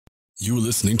You're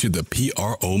listening to the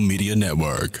PRO Media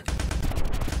Network.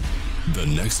 The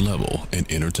next level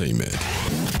in entertainment.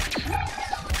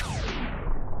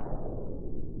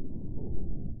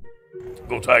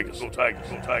 Go Tigers, go Tigers,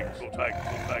 go Tigers, go Tigers,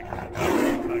 go Tigers, go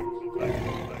Tigers, go Tigers, go Tigers,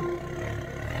 go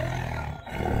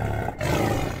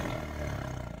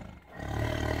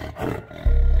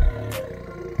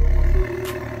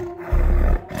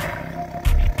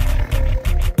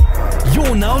Tigers.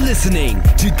 You're now listening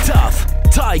to Tough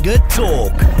Tiger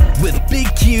Talk with Big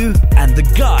Q and the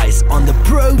guys on the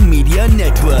Pro Media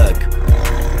Network.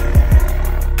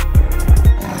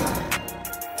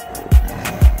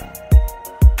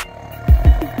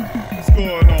 What's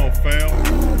going on, fam?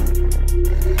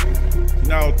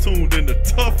 Now tuned in to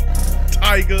Tough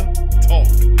Tiger Talk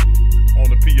on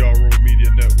the PRO Media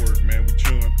Network, man. We're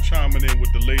chiming in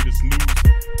with the latest news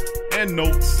and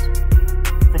notes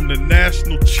from the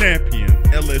national champion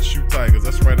LSU Tigers.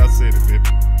 That's right, I said it, baby.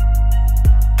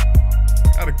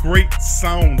 Got a great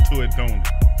sound to it, don't it?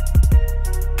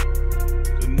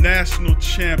 The national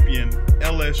champion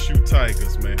LSU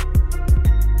Tigers, man.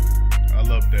 I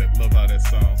love that. Love how that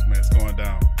sounds, man. It's going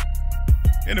down.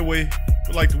 Anyway,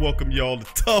 we'd like to welcome y'all to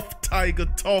Tough Tiger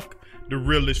Talk, the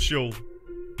realest show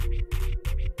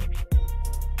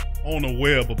on the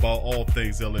web about all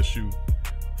things LSU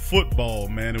football,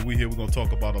 man. And we're going to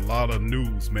talk about a lot of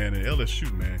news, man. And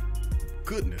LSU, man,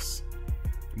 goodness,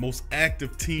 most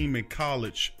active team in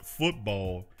college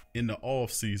football in the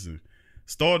off season.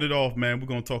 Started off, man, we're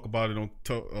going to talk about it on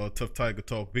Tough Tiger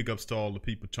Talk. Big ups to all the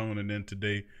people tuning in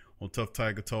today on Tough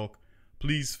Tiger Talk.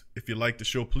 Please, if you like the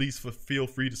show, please feel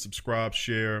free to subscribe,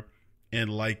 share, and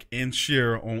like and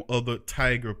share on other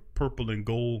Tiger Purple and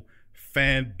Gold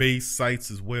fan base sites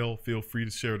as well. Feel free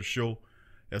to share the show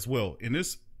as well. In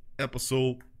this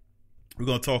episode, we're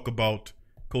going to talk about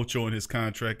Coach O and his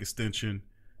contract extension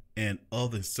and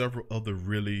several other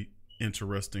really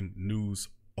interesting news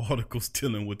articles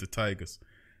dealing with the Tigers.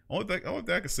 All that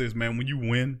I can say is, man, when you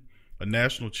win a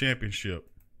national championship,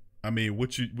 I mean,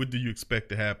 what do you expect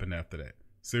to happen after that?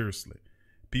 Seriously.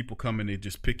 People come in, they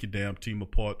just pick your damn team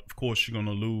apart. Of course, you're going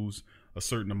to lose a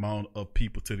certain amount of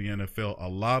people to the NFL. A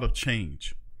lot of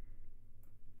change.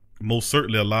 Most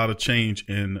certainly a lot of change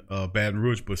in Baton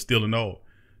Rouge, but still in all,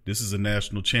 this is a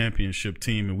national championship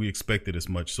team, and we expected as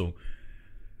much. So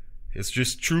it's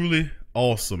just truly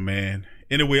awesome, man.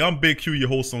 Anyway, I'm Big Q, your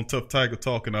host on Tough Tiger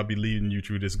Talk, and I'll be leading you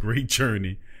through this great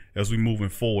journey as we moving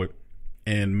forward.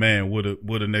 And man,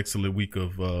 what an excellent week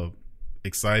of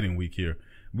exciting week here.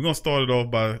 We're gonna start it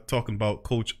off by talking about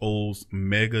Coach O's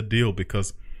mega deal,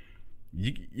 because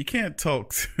you can't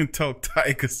talk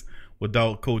Tigers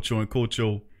without Coach O, and Coach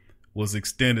O was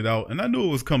extended out, and I knew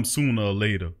it was come sooner or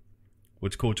later,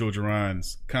 with Coach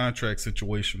Orgeron's contract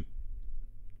situation,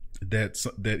 that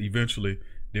eventually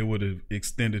they would have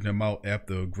extended him out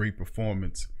after a great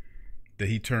performance that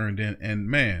he turned in. And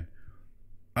man,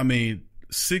 I mean,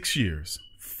 6 years,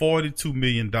 $42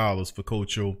 million for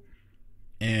Coach O,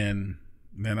 and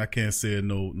man, I can't say it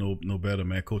no better,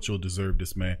 man. Coach O deserved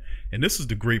this, man. And this is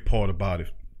the great part about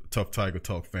it, Tough Tiger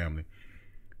Talk family.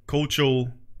 Coach O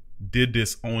did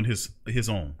this on his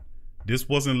own. This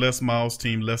wasn't Les Miles'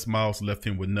 team. Les Miles left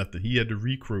him with nothing. He had to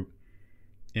recruit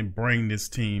and bring this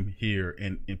team here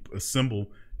and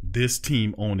assemble this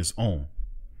team on his own.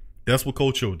 That's what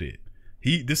Coach O did.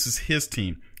 This is his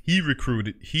team. He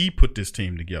recruited. He put this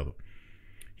team together.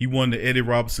 He won the Eddie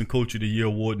Robinson Coach of the Year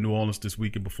award in New Orleans this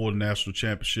weekend before the national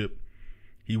championship.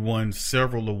 He won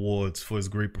several awards for his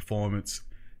great performance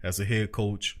as a head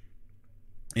coach.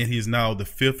 And he's now the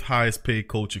 5th highest paid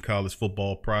coach in college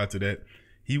football. Prior to that,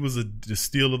 he was the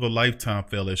steal of a lifetime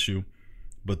for LSU,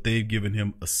 but they've given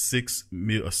him a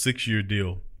 6-year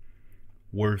deal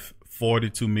worth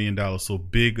 $42 million. So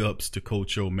big ups to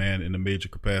Coach O, man, in a major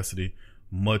capacity.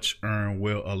 Much earned,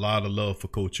 well, a lot of love for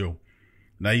Coach O.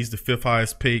 Now he's the 5th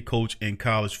highest paid coach in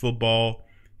college football.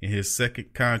 In his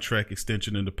second contract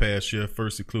extension in the past year,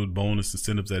 first included bonus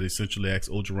incentives that essentially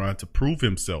asked Orgeron to prove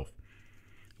himself.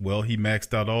 Well, he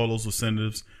maxed out all those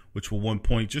incentives, which were 1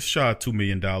 point, just shy of $2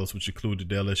 million, which included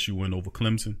the LSU win over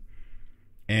Clemson.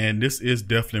 And this is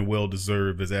definitely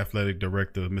well-deserved, as athletic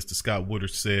director Mr. Scott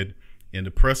Woodard said in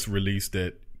the press release,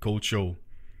 that Coach O,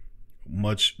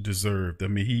 much deserved. I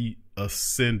mean, he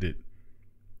ascended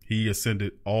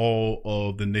all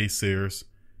of the naysayers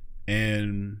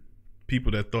and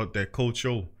people that thought that Coach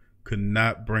O could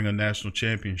not bring a national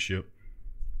championship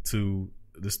to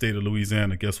the state of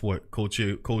Louisiana. Guess what? Coach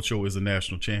O is a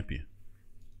national champion.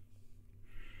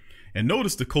 And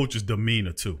notice the coach's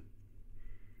demeanor too.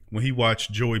 When he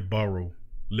watched Joey Burrow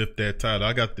lift that title,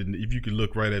 if you can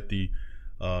look right at the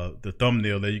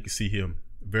thumbnail there, you can see him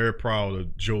very proud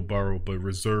of Joe Burrow, but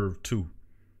reserved too.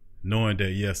 Knowing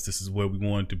that, yes, this is where we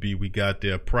wanted to be. We got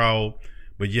there proud,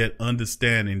 but yet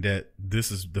understanding that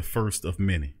this is the first of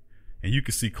many. And you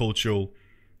can see Coach O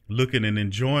looking and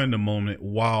enjoying the moment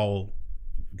while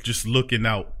just looking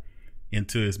out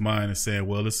into his mind and saying,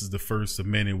 well, this is the first of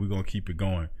many. We're going to keep it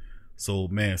going. So,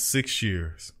 man, 6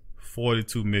 years,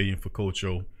 $42 million for Coach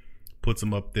O puts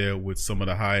him up there with some of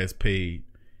the highest paid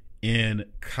in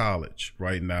college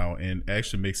right now, and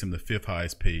actually makes him the 5th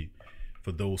highest paid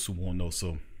for those who won't know.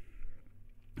 So,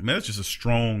 man, that's just a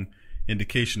strong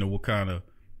indication of what kind of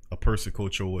a person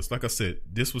Coach O was. Like I said,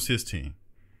 this was his team.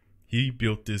 He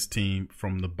built this team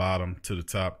from the bottom to the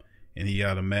top, and he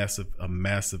got a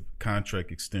massive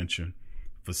contract extension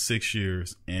for 6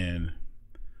 years. And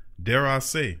dare I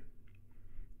say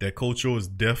that Coach O is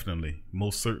definitely,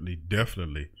 most certainly,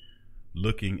 definitely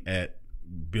looking at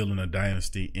building a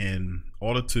dynasty. In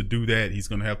order to do that, he's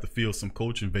going to have to fill some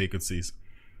coaching vacancies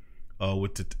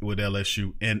with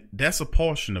LSU, and that's a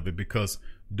portion of it, because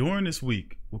during this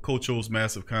week with Coach O's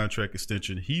massive contract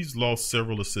extension, he's lost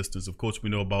several assistants. Of course, we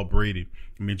know about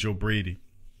Joe Brady,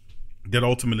 that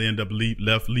ultimately ended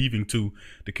up leaving to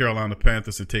the Carolina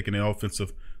Panthers and taking the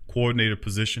offensive coordinator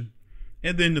position.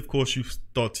 And then, of course, you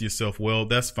thought to yourself, well,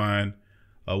 that's fine.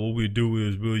 What we do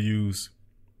is we'll use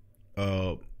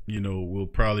we'll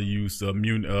probably use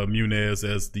Nunez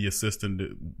as the assistant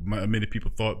that many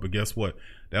people thought, but guess what?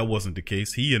 That wasn't the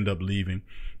case. He ended up leaving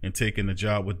and taking the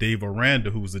job with Dave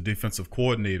Aranda, who was the defensive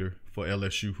coordinator for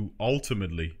LSU, who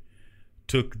ultimately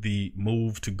took the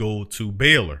move to go to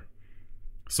Baylor.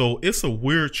 So it's a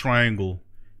weird triangle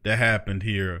that happened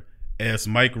here. As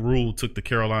Mike Rule took the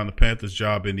Carolina Panthers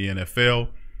job in the NFL,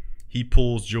 he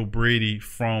pulls Joe Brady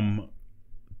from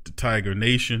the Tiger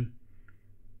Nation.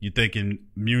 You're thinking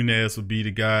Nunez would be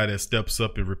the guy that steps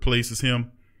up and replaces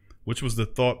him, which was the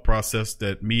thought process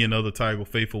that me and other Tiger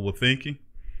faithful were thinking.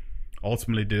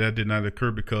 Ultimately, that did not occur,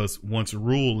 because once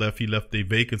Rule left, he left a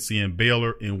vacancy in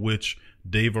Baylor, in which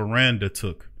Dave Aranda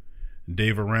took.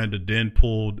 Dave Aranda then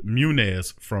pulled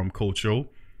Nunez from Coach O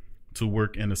to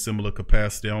work in a similar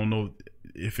capacity. I don't know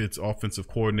if it's offensive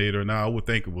coordinator now. I would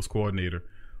think it was coordinator,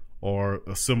 or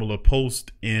a similar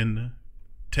post in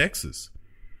Texas.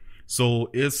 So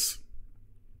it's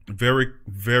very,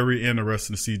 very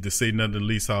interesting to see, to say nothing the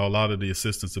least, how a lot of the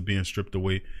assistants are being stripped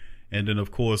away. And then,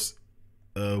 of course,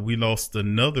 we lost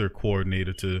another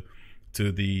coordinator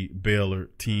to the Baylor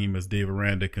team, as Dave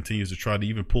Aranda continues to try to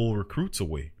even pull recruits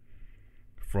away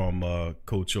from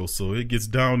Coach O. So it gets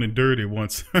down and dirty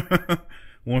once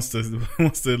once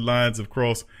the lines have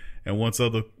crossed, and once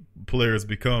other players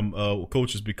become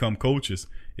coaches become coaches,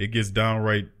 it gets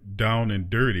downright down and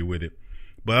dirty with it.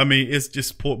 But I mean, it's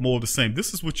just more of the same.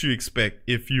 This is what you expect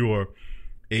if you're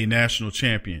a national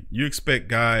champion. You expect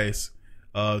guys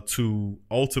to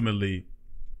ultimately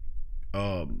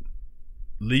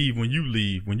leave when you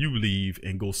leave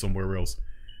and go somewhere else.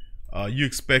 You're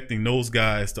expecting those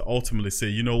guys to ultimately say,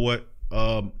 you know what,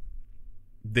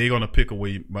 they're gonna pick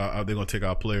away, they're gonna take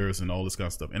our players and all this kind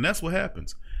of stuff. And that's what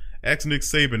happens. Ask Nick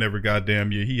Saban every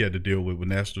goddamn year he had to deal with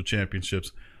national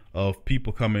championships, of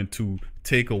people coming to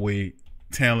take away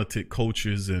talented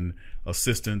coaches and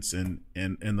assistants and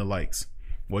the likes.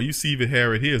 Well, you see even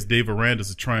Harriet here, Dave Aranda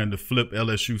is trying to flip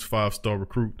LSU's 5-star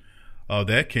recruit.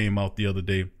 That came out the other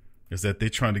day, is that they're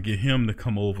trying to get him to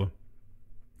come over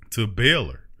to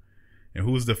Baylor. And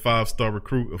who's the 5-star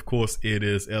recruit? Of course, it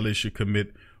is LSU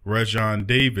commit Rajon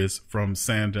Davis from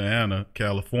Santa Ana,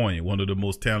 California, one of the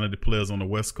most talented players on the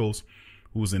West Coast,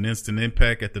 who's an instant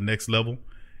impact at the next level.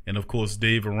 And of course,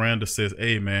 Dave Aranda says,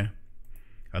 hey man,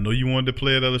 I know you wanted to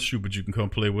play at LSU, but you can come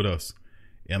play with us.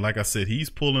 And like I said, he's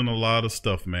pulling a lot of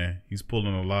stuff, man. He's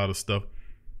pulling a lot of stuff.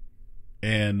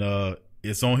 And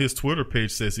it's on his Twitter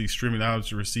page, says he's extremely honored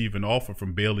to receive an offer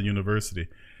from Baylor University.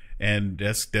 And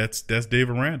that's Dave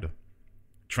Aranda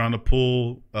trying to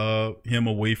pull him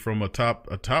away from a top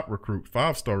recruit,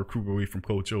 5-star recruit, away from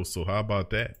Coach O. So how about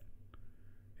that?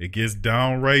 It gets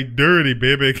downright dirty,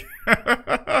 baby.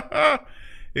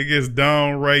 It gets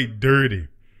downright dirty.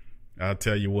 I'll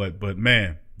tell you what, but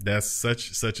man, that's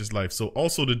such is life. So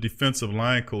also the defensive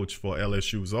line coach for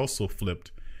LSU was also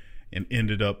flipped and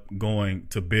ended up going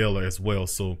to Baylor as well.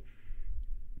 So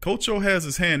Coach O has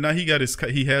his hand. Now he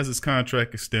has his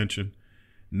contract extension.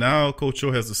 Now Coach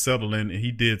O has to settle in, and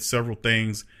he did several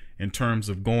things in terms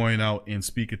of going out and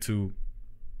speaking to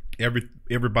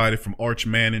everybody from Arch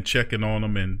Manning, checking on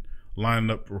them and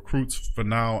lining up recruits for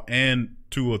now and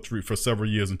 2 or 3 for several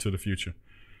years into the future.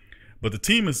 But the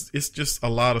team it's just a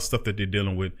lot of stuff that they're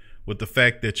dealing with the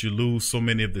fact that you lose so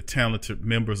many of the talented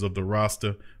members of the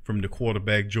roster, from the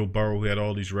quarterback, Joe Burrow, who had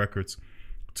all these records,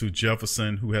 to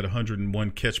Jefferson, who had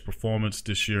 101 catch performance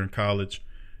this year in college.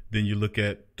 Then you look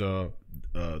at the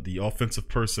offensive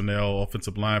personnel,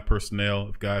 offensive line personnel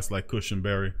of guys like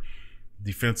Cushenberry,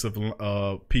 defensive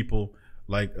people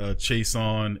like Chase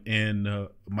On and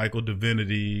Michael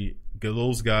Divinity,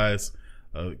 those guys,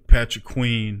 Patrick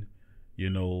Queen,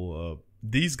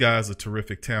 these guys are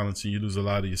terrific talents, and you lose a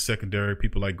lot of your secondary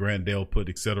people like Grant Delpit,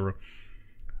 etc.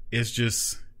 It's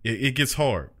just, it gets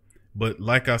hard. But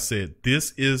like I said,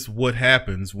 this is what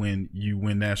happens when you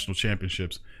win national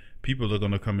championships. People are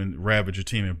going to come and ravage your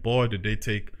team. And boy, did they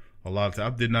take a lot of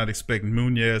time. I did not expect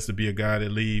Nunez to be a guy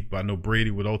that leave, but I know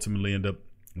Brady would ultimately end up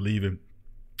leaving.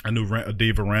 I knew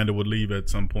Dave Aranda would leave at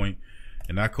some point.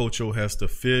 And now Coach O has to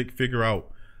figure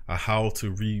out how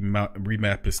to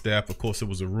remap his staff. Of course, it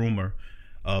was a rumor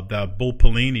that Bo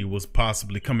Pelini was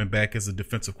possibly coming back as a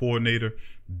defensive coordinator.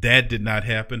 That did not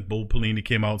happen. Bo Pelini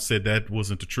came out and said that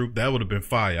wasn't the truth. That would have been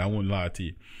fire. I wouldn't lie to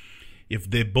you. If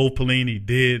Bo Pelini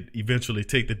did eventually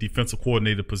take the defensive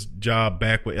coordinator job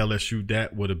back with LSU,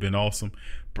 that would have been awesome.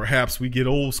 Perhaps we get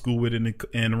old school with it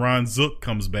and Ron Zook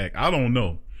comes back. I don't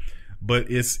know. But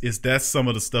that's some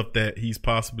of the stuff that he's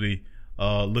possibly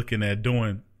looking at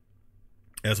doing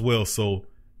as well. So,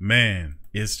 man,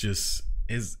 it's just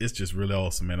really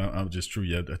awesome, man. I'm just true.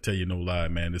 I tell you no lie,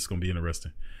 man. It's going to be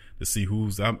interesting to see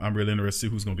I'm really interested to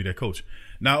see who's going to be that coach.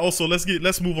 Now, also,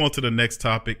 let's move on to the next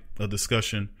topic of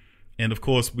discussion. And of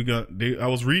course, I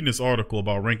was reading this article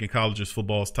about ranking colleges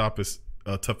football's toughest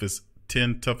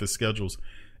 10 toughest schedules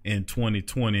in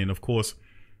 2020. And of course,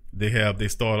 they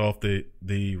start off the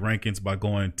rankings by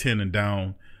going 10 and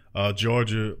down.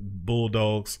 Georgia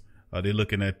Bulldogs, they're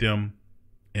looking at them,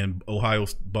 and Ohio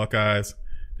Buckeyes.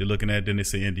 They're looking at, then they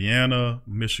say Indiana,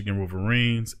 Michigan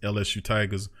Wolverines, LSU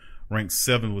Tigers ranked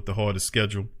 7th with the hardest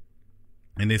schedule.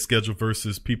 And they schedule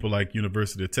versus people like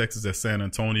University of Texas at San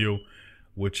Antonio,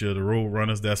 which are the Road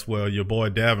Runners. That's where your boy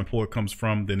Davenport comes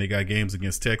from. Then they got games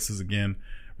against Texas again,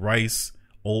 Rice,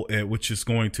 which is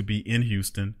going to be in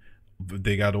Houston.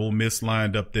 They got Ole Miss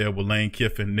lined up there with Lane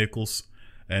Kiffin, Nichols.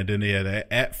 And then they had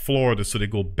at Florida, so they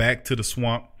go back to the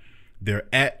swamp. They're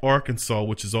at Arkansas,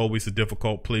 which is always a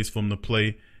difficult place for them to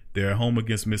play. They're at home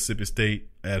against Mississippi State,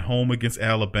 at home against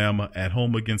Alabama, at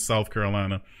home against South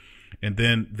Carolina. And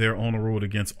then they're on the road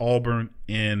against Auburn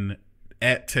and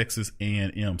at Texas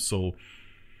A&M. So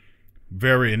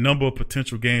a number of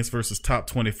potential games versus top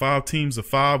 25 teams of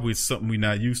 5, which is something we're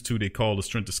not used to. They call the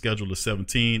strength of schedule of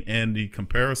 17, and the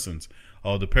comparisons.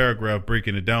 The paragraph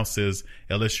breaking it down says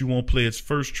LSU won't play its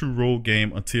first true road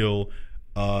game until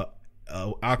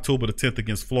October the 10th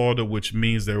against Florida, which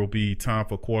means there will be time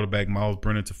for quarterback Miles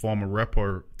Brennan to form a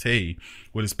repartee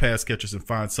with his pass catchers and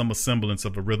find some semblance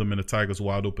of a rhythm in the Tigers'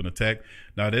 wide open attack.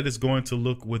 Now, that is going to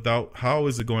look how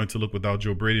is it going to look without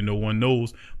Joe Brady? No one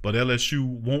knows, but LSU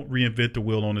won't reinvent the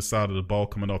wheel on the side of the ball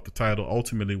coming off the title.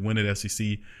 Ultimately, winning the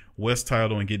SEC West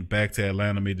title and getting back to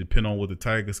Atlanta may depend on what the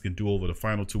Tigers can do over the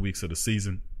final 2 weeks of the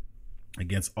season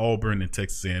against Auburn and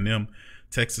Texas A&M.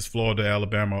 Texas, Florida,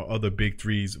 Alabama are other big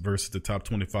threes versus the top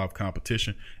 25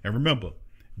 competition. And remember,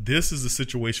 this is a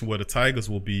situation where the Tigers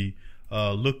will be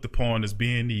looked upon as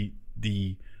being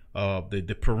the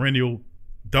perennial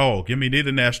dog. I mean, they're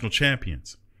the national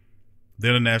champions.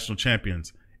 They're the national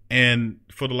champions. And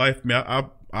for the life of me,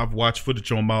 I've watched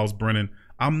footage on Miles Brennan.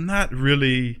 I'm not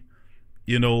really,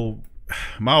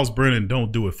 Miles Brennan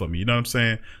don't do it for me. You know what I'm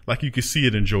saying? Like, you can see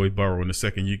it in Joey Burrow in a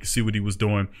second. You can see what he was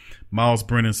doing. Miles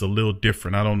Brennan's a little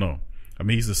different. I don't know. I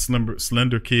mean, he's a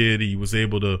slender kid. He was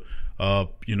able to,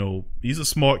 he's a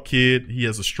smart kid. He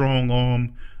has a strong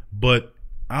arm. But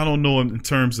I don't know in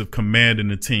terms of commanding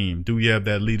the team. Do we have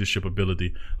that leadership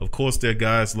ability? Of course, there are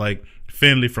guys like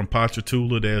Finley from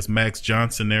Ponchatoula. There's Max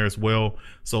Johnson there as well.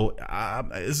 So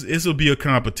this will be a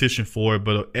competition for it.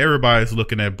 But everybody's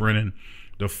looking at Brennan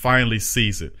to finally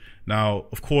seize it. Now,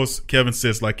 of course, Kevin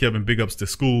says, Kevin, big ups to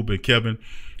school, but Kevin,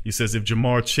 he says if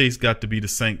Jamar Chase got to be a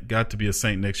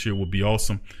Saint next year, would be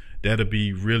awesome. That'd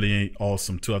be really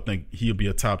awesome too. I think he'll be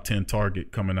a top 10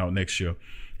 target coming out next year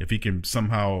if he can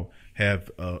somehow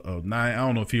have I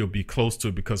don't know if he'll be close to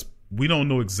it, because we don't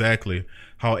know exactly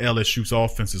how LSU's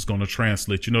offense is going to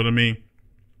translate. You know what I mean?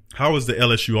 How is the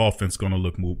LSU offense going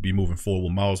to be moving forward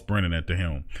with Miles Brennan at the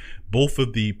helm? Both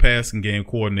of the passing game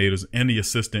coordinators and the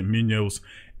assistant, Munoz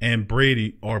and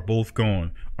Brady, are both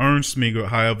gone. Ernst Sminger,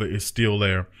 however, is still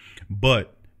there.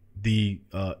 But the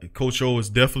Coach O is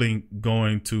definitely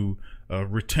going to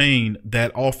retain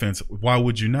that offense. Why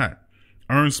would you not?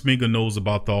 Ernst Sminger knows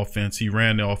about the offense. He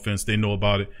ran the offense. They know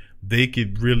about it. They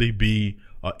could really be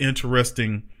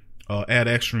interesting, add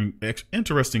extra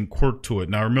interesting quirk to it.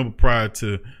 Now, remember, prior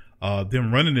to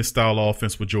them running this style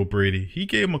offense with Joe Brady, he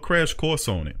gave them a crash course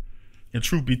on it. And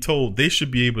truth be told, they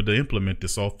should be able to implement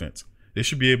this offense. They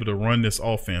should be able to run this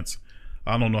offense.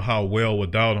 I don't know how well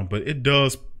without him, but it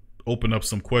does open up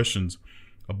some questions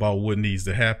about what needs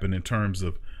to happen in terms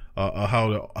of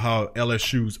how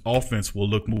LSU's offense will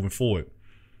look moving forward.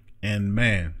 And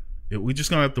man, we just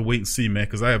gonna have to wait and see, man,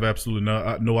 because I have absolutely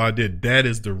no idea. That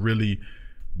is the really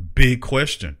big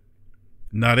question.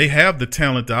 Now they have the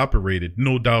talent to operate it,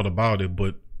 no doubt about it,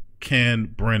 but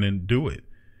can Brennan do it?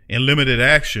 In limited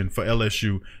action for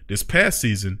LSU this past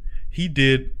season, he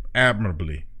did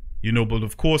admirably, but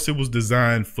of course it was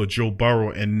designed for Joe Burrow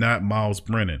and not Miles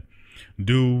Brennan.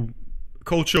 Do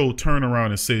Coach O turn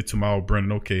around and say to Miles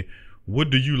Brennan, okay, what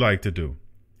do you like to do?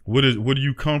 What are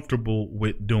you comfortable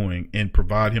with doing, and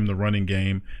provide him the running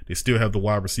game? They still have the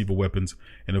wide receiver weapons.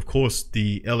 And, of course,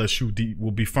 the LSU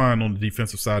will be fine on the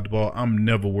defensive side of the ball. I'm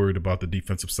never worried about the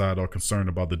defensive side or concerned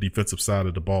about the defensive side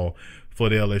of the ball for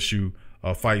the LSU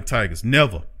Fighting Tigers.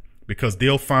 Never, because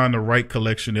they'll find the right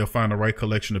collection. They'll find the right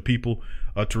collection of people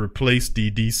to replace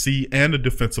the DC and the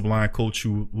defensive line coach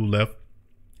who left.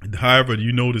 However,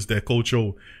 you notice that Coach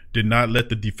O did not let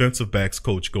the defensive backs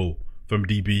coach go from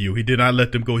DBU. He did not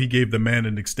let them go. He gave the man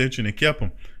an extension and kept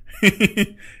him.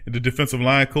 The defensive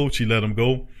line coach, he let him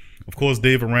go. Of course,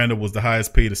 Dave Aranda was the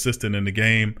highest paid assistant in the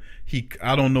game.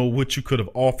 I don't know what you could have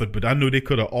offered, but I knew they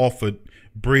could have offered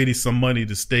Brady some money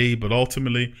to stay, but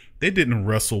ultimately they didn't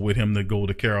wrestle with him to go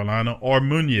to Carolina, or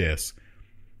Nunez.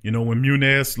 When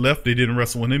Nunez left, they didn't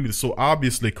wrestle with him either. So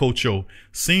obviously, Coach O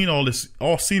seen all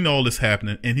this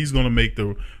happening, and he's going to make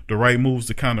the right moves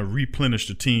to kind of replenish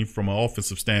the team from an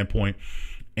offensive standpoint,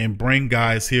 and bring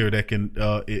guys here that can,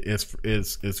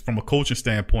 is from a coaching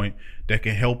standpoint, that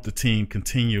can help the team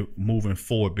continue moving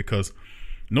forward. Because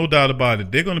no doubt about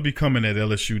it, they're going to be coming at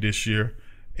LSU this year.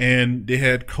 And they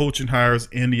had coaching hires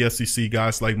in the SEC,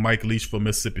 guys like Mike Leach for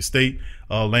Mississippi State.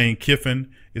 Lane Kiffin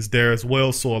is there as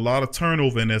well. So a lot of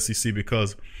turnover in SEC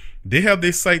because they have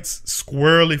their sights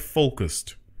squarely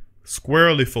focused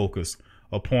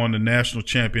upon the national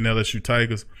champion LSU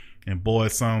Tigers. And boy,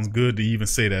 it sounds good to even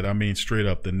say that. I mean, straight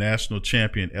up, the national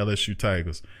champion LSU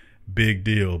Tigers. Big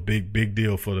deal, big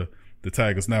deal for the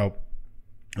Tigers. Now,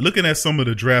 looking at some of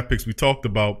the draft picks, we talked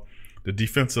about the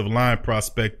defensive line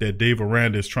prospect that Dave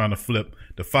Aranda is trying to flip,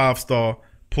 the 5-star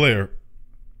player.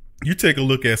 You take a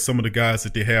look at some of the guys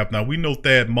that they have. Now, we know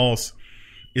Thad Moss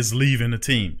is leaving the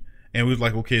team. And we was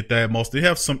like, okay, Thad Moss, they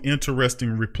have some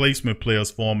interesting replacement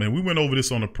players for him. And we went over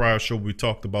this on the prior show. We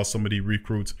talked about some of the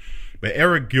recruits. But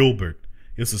Eric Gilbert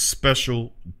is a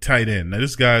special tight end. Now,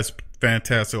 this guy's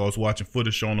fantastic. I was watching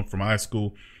footage on him from high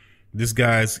school. This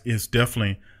guy is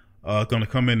definitely going to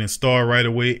come in and star right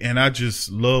away. And I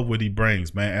just love what he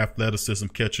brings, man. Athleticism,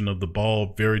 catching of the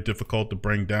ball, very difficult to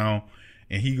bring down.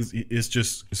 And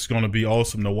it's going to be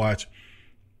awesome to watch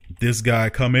this guy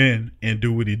come in and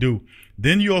do what he do.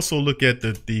 Then you also look at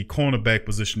the cornerback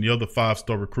position, the other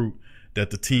 5-star recruit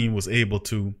that the team was able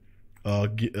to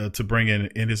bring in.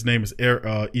 And his name is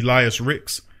Elias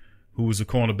Ricks, who is a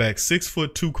cornerback,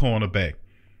 6'2" cornerback,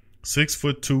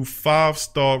 6'2",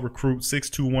 5-star recruit,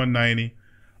 6'2", 190.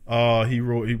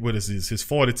 His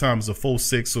 40 times a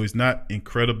 4.6, so he's not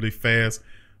incredibly fast,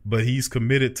 but he's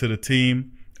committed to the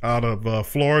team out of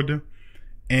Florida.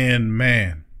 And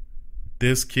man,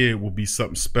 this kid will be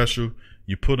something special.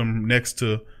 You put him next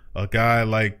to a guy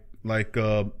like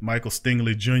Michael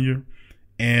Stingley Jr.,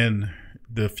 and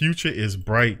the future is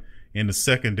bright in the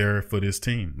secondary for this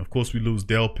team. Of course, we lose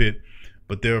Del Pitt,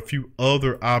 but there are a few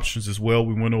other options as well.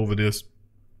 We went over this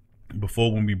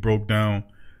before when we broke down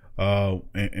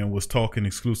and was talking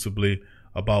exclusively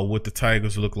about what the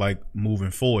Tigers look like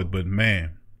moving forward. But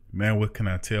man, what can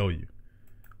I tell you?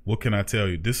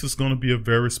 This is going to be a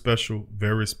very special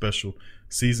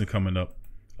season coming up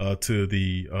for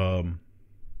the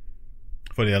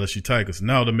LSU Tigers.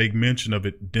 Now, to make mention of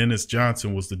it, Dennis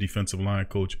Johnson was the defensive line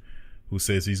coach who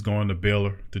says he's going to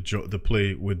Baylor to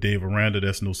play with Dave Aranda.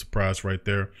 That's no surprise right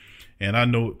there. And I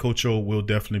know Coach O will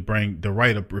definitely bring the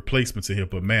right replacements in here.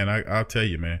 But man, I'll tell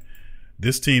you, man,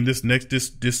 this team, this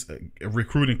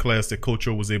recruiting class that Coach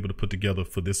O was able to put together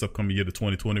for this upcoming year, the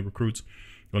 2020 recruits,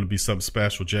 going to be something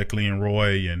special. Jacqueline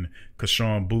Roy and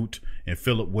Kashawn Boot and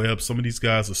Phillip Webb. Some of these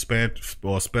guys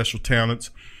are special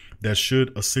talents that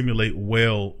should assimilate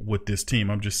well with this team.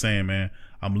 I'm just saying, man,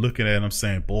 I'm looking at it and I'm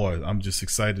saying, boy, I'm just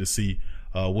excited to see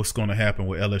what's going to happen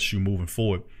with LSU moving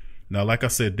forward. Now, like I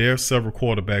said, there are several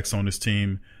quarterbacks on this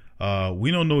team. We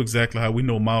don't know exactly how. We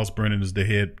know Miles Brennan is the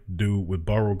head dude with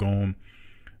Burrow gone.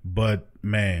 But,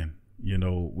 man,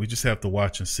 we just have to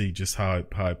watch and see just how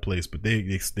it plays. But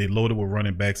they loaded with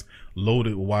running backs,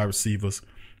 loaded with wide receivers.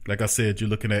 Like I said, you're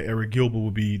looking at Eric Gilbert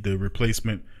will be the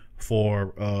replacement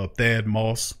for Thad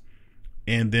Moss.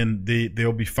 And then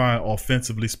they'll be fine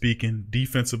offensively speaking.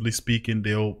 Defensively speaking,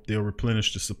 they'll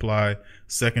replenish the supply.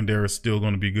 Secondary is still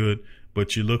going to be good,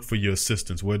 but you look for your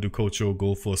assistants. Where do Coach O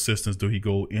go for assistants? Do he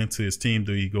go into his team?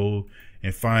 Do he go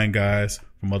and find guys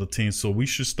from other teams? So we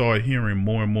should start hearing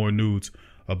more and more news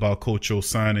about Coach O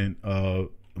signing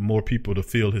more people to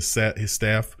fill his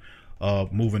staff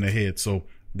moving ahead. So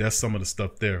that's some of the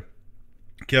stuff there.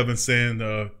 Kevin saying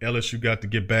LSU got to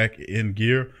get back in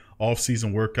gear.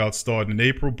 Off-season workouts starting in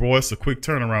April. Boy, it's a quick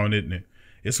turnaround, isn't it?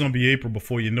 It's going to be April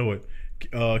before you know it.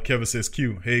 Kevin says,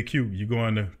 Q, hey, Q, you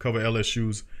going to cover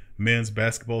LSU's men's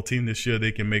basketball team this year?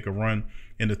 They can make a run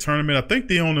in the tournament. I think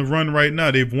they're on the run right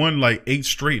now. They've won like 8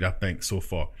 straight, I think, so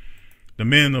far. The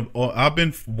men, I've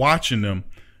been watching them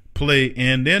play,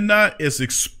 and they're not as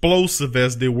explosive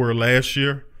as they were last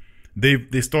year.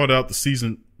 They started out the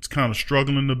season kind of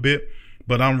struggling a bit,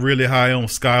 but I'm really high on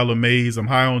Skylar Mays. I'm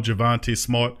high on Javonte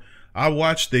Smart. I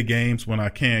watch their games when I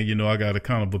can. You know, I got a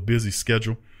kind of a busy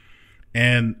schedule,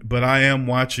 but I am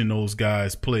watching those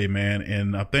guys play, man.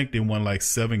 And I think they won like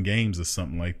 7 games or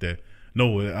something like that.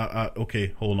 No,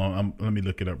 okay, hold on. Let me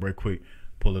look it up right quick.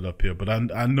 Pull it up here. But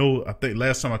I know. I think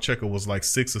last time I checked it was like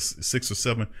 6 or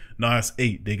 7. No, it's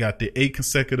 8. They got the 8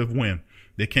 consecutive win.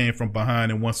 They came from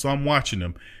behind and won. So I'm watching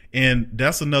them, and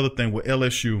that's another thing with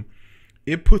LSU.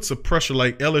 It puts a pressure.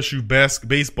 Like LSU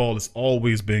baseball has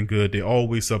always been good. They're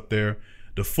always up there.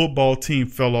 The football team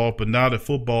fell off, but now the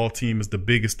football team is the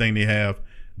biggest thing they have.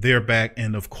 They're back.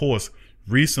 And, of course,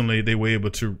 recently they were able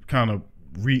to kind of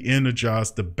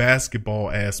re-energize the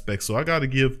basketball aspect. So I got to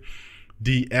give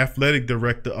the athletic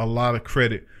director a lot of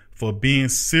credit for being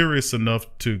serious enough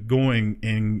to go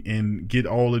and get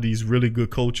all of these really good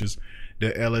coaches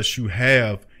that LSU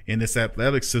have in this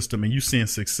athletic system. And you're seeing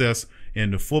success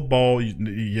in the football.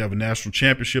 You have a national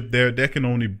championship there. That can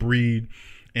only breed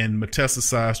and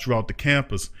metastasize throughout the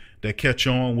campus that catch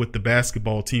on with the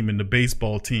basketball team and the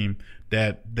baseball team,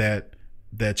 that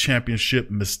championship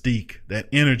mystique, that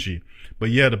energy. But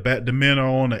yeah, the men are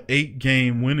on an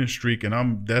 8-game winning streak,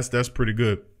 and that's pretty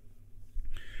good.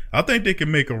 I think they can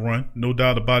make a run, no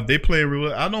doubt about it. They play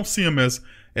real. I don't see them as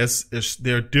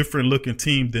they're a different looking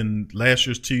team than last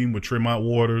year's team with Tremont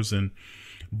Waters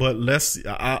but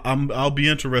I'll be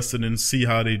interested in see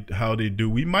how they do.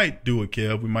 We might do it,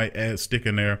 Kev. We might stick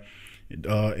in there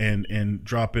and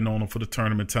drop in on them for the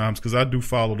tournament times, because I do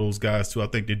follow those guys too. I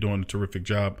think they're doing a terrific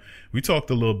job. We talked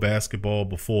a little basketball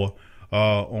before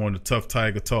on the Tough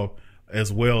Tiger Talk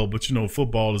as well, but you know,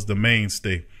 football is the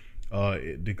mainstay,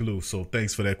 the glue. So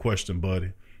thanks for that question,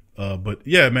 buddy. But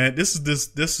yeah, man, this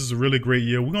is a really great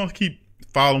year. We're gonna keep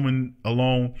following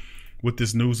along with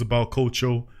this news about Coach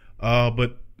O.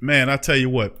 But man, I tell you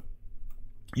what,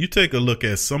 you take a look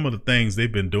at some of the things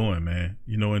they've been doing, man.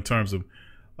 You know, in terms of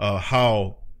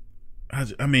how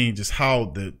they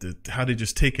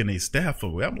just taking a staff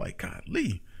away. I'm like,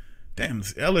 golly, damn,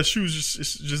 LSU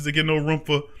just to get no room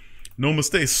for no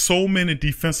mistakes. So many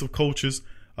defensive coaches,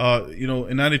 you know,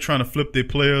 and now they're trying to flip their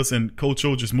players, and Coach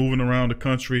O just moving around the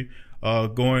country,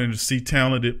 going to see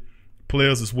talented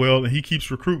players as well, and he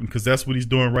keeps recruiting, because that's what he's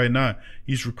doing right now.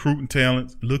 He's recruiting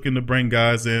talent, looking to bring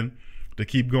guys in to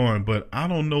keep going. But I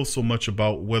don't know so much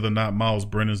about whether or not Miles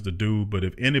Brennan's the dude, but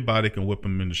if anybody can whip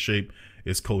him into shape,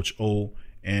 it's Coach O,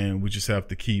 and we just have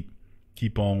to keep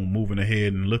on moving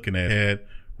ahead and looking at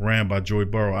ran by Joey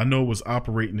Burrow. I know it was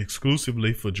operating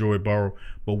exclusively for Joey Burrow,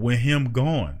 but with him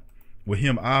gone, with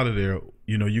him out of there,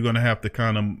 you know, you're going to have to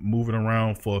kind of move it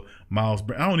around for Miles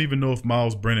Brennan. I don't even know if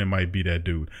Miles Brennan might be that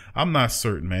dude. I'm not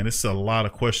certain, man. It's a lot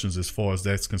of questions as far as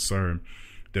that's concerned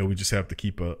that we just have to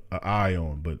keep an eye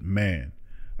on. But, man,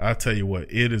 I tell you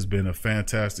what, it has been a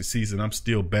fantastic season. I'm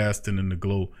still basking in the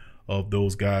glow of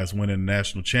those guys winning the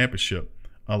national championship,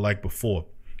 unlike before.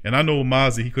 And I know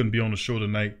Mozzie, he couldn't be on the show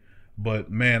tonight,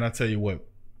 but, man, I tell you what,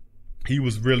 he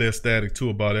was really ecstatic, too,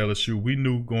 about LSU. We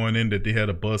knew going in that they had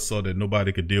a buzzsaw that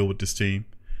nobody could deal with this team.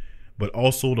 But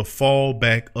also the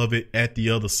fallback of it at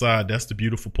the other side, that's the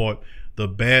beautiful part. The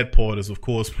bad part is, of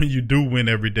course, when you do win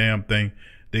every damn thing,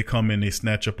 they come in, they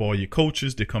snatch up all your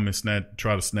coaches. They come and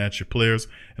try to snatch your players.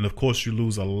 And, of course, you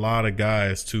lose a lot of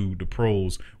guys to the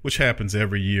pros, which happens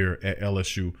every year at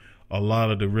LSU. A lot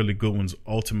of the really good ones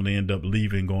ultimately end up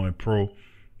leaving, going pro.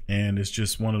 And it's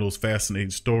just one of those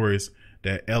fascinating stories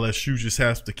that LSU just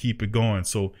has to keep it going.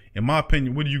 So, in my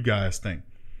opinion, what do you guys think?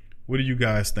 What do you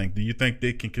guys think? Do you think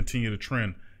they can continue the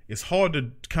trend? It's hard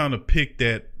to kind of pick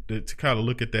that, to kind of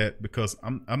look at that, because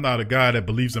I'm not a guy that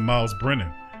believes in Miles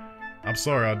Brennan. I'm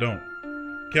sorry, I don't.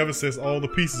 Kevin says all the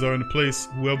pieces are in place.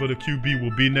 Whoever the QB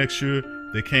will be next year,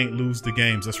 they can't lose the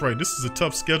games. That's right. This is a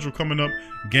tough schedule coming up.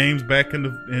 Games back in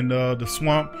the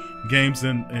swamp. Games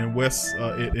in West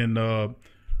in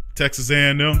Texas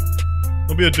A&M.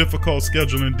 It'll be a difficult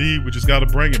schedule indeed. We just got to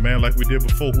bring it, man, like we did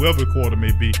before. Whoever the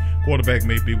quarterback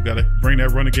may be, we got to bring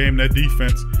that running game, that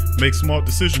defense, make smart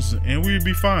decisions, and we'll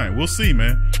be fine. We'll see,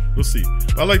 man. We'll see.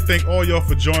 I'd like to thank all y'all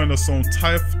for joining us on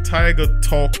Tiger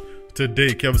Talk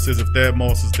today. Kevin says if Thad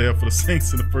Moss is there for the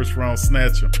Saints in the first round,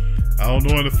 snatch him. I don't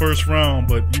know in the first round,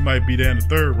 but he might be there in the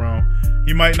third round.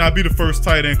 He might not be the first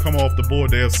tight end come off the board.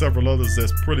 There are several others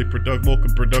that's pretty more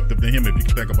productive than him if you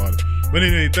can think about it. But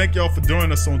anyway, thank y'all for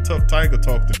joining us on Tough Tiger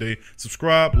Talk today.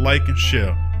 Subscribe, like, and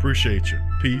share. Appreciate you.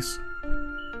 Peace.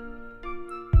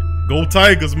 Go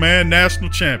Tigers, man.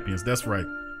 National champions. That's right.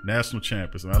 National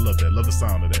champions. I love that. Love the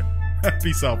sound of that.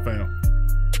 Peace out, fam.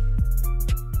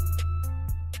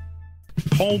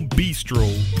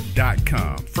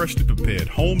 HomeBistro.com. Freshly prepared,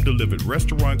 home-delivered,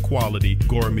 restaurant-quality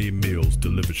gourmet meals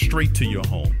delivered straight to your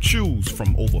home. Choose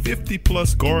from over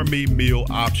 50-plus gourmet meal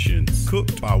options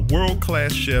cooked by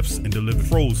world-class chefs and delivered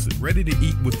frozen, ready to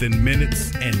eat within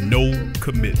minutes and no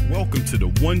commit. Welcome to the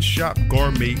one-shop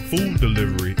gourmet food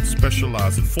delivery,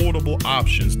 specialized affordable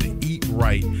options to eat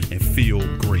right and feel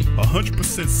great.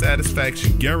 100%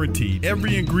 satisfaction guaranteed.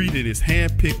 Every ingredient is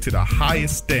handpicked to the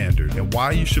highest standard. And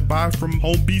why you should buy from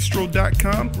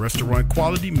HomeBistro.com? Restaurant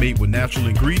quality, made with natural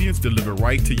ingredients, delivered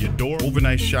right to your door.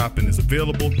 Overnight shopping is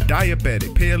available.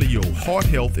 Diabetic, paleo, heart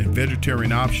health, and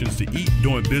vegetarian options to eat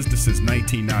doing business since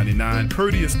 1999.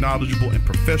 Courteous, knowledgeable, and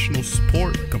professional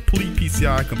support. Complete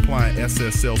PCI compliant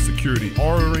SSL security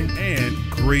ordering, and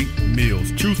great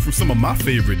meals. Choose from some of my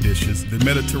favorite dishes: the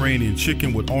Mediterranean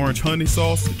chicken with orange honey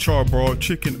sauce, the charbroiled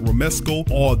chicken romesco,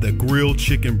 or the grilled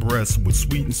chicken breast with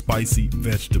sweet and spicy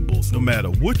vegetables. No matter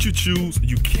what you choose,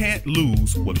 you can't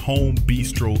lose with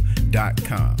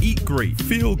HomeBistro.com. Eat great,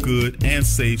 feel good, and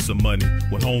save some money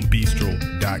with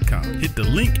HomeBistro.com. Hit the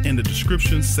link in the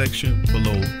description section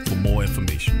below for more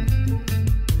information.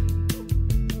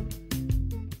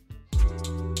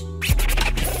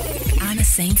 I'm a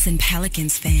Saints and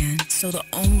Pelicans fan, so the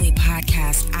only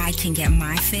podcast I can get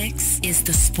my fix is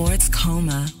The Sports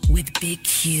Coma with Big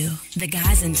Q. The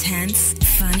guy's intense,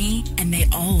 funny, and they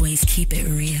always keep it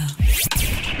real.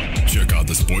 Check out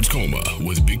The Sports Coma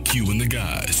with Big Q and the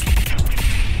guys.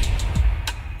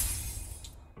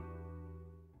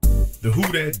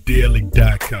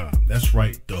 TheWhoThatDaily.com. That's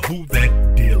right,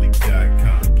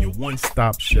 TheWhoThatDaily.com. Your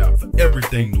one-stop shop for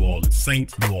everything New Orleans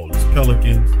Saints, New Orleans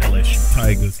Pelicans, LSU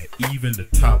Tigers, and even the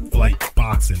top flight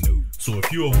boxing news. So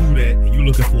if you're a Who That and you're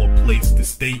looking for a place to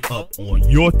stay up on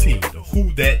your team,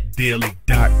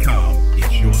 TheWhoThatDaily.com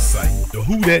is your site.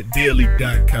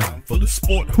 TheWhoThatDaily.com for the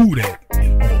sport Who That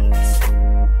in all of us.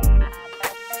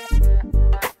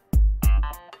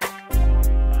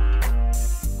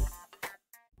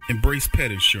 Embrace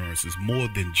Pet Insurance is more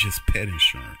than just pet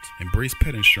insurance. Embrace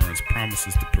Pet Insurance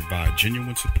promises to provide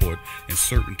genuine support and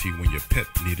certainty when your pet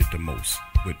needs it the most.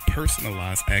 With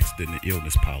personalized accident and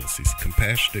illness policies,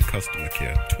 compassionate customer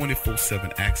care,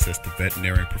 24/7 access to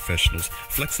veterinary professionals,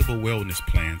 flexible wellness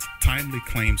plans, timely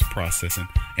claims processing,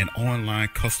 and online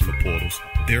customer portals,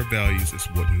 their values is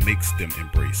what makes them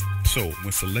Embrace. So,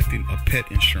 when selecting a pet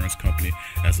insurance company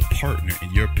as a partner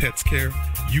in your pet's care,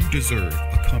 you deserve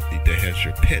a company that has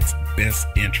your pet's best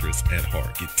interests at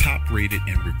heart. Get top-rated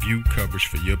and reviewed coverage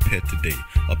for your pet today.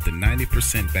 Up to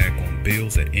 90% back on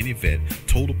bills at any vet,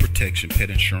 total protection,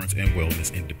 pet insurance and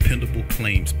wellness, and dependable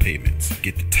claims payments.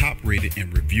 Get the top-rated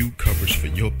and reviewed coverage for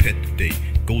your pet today.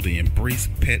 Go to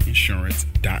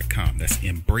EmbracePetInsurance.com. That's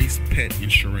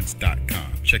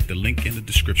EmbracePetInsurance.com. Check the link in the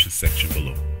description section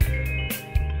below.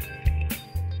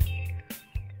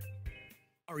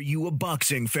 Are you a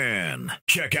boxing fan?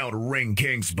 Check out Ring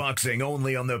Kings Boxing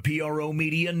only on the PRO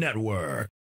Media Network.